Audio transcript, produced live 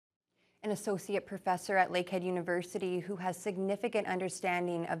An associate professor at Lakehead University who has significant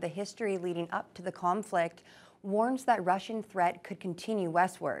understanding of the history leading up to the conflict warns that Russian threat could continue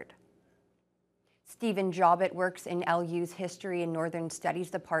westward. Stephen Jobbitt works in LU's History and Northern Studies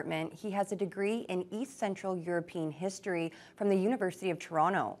Department. He has a degree in East Central European history from the University of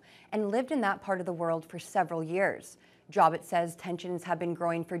Toronto and lived in that part of the world for several years. Jobbitt says tensions have been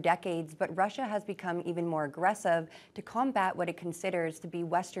growing for decades, but Russia has become even more aggressive to combat what it considers to be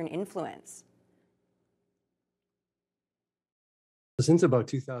Western influence. Since about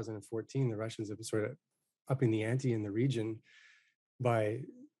 2014, the Russians have been sort of upping the ante in the region by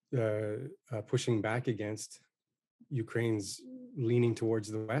pushing back against Ukraine's leaning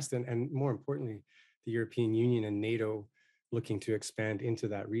towards the West, and more importantly, the European Union and NATO looking to expand into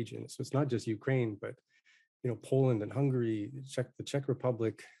that region. So it's not just Ukraine, but Poland and Hungary, the Czech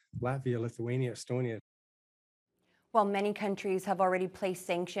Republic, Latvia, Lithuania, Estonia. While many countries have already placed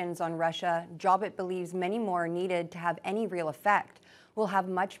sanctions on Russia, Jobbitt believes many more are needed to have any real effect. We'll have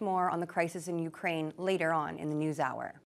much more on the crisis in Ukraine later on in the NewsHour.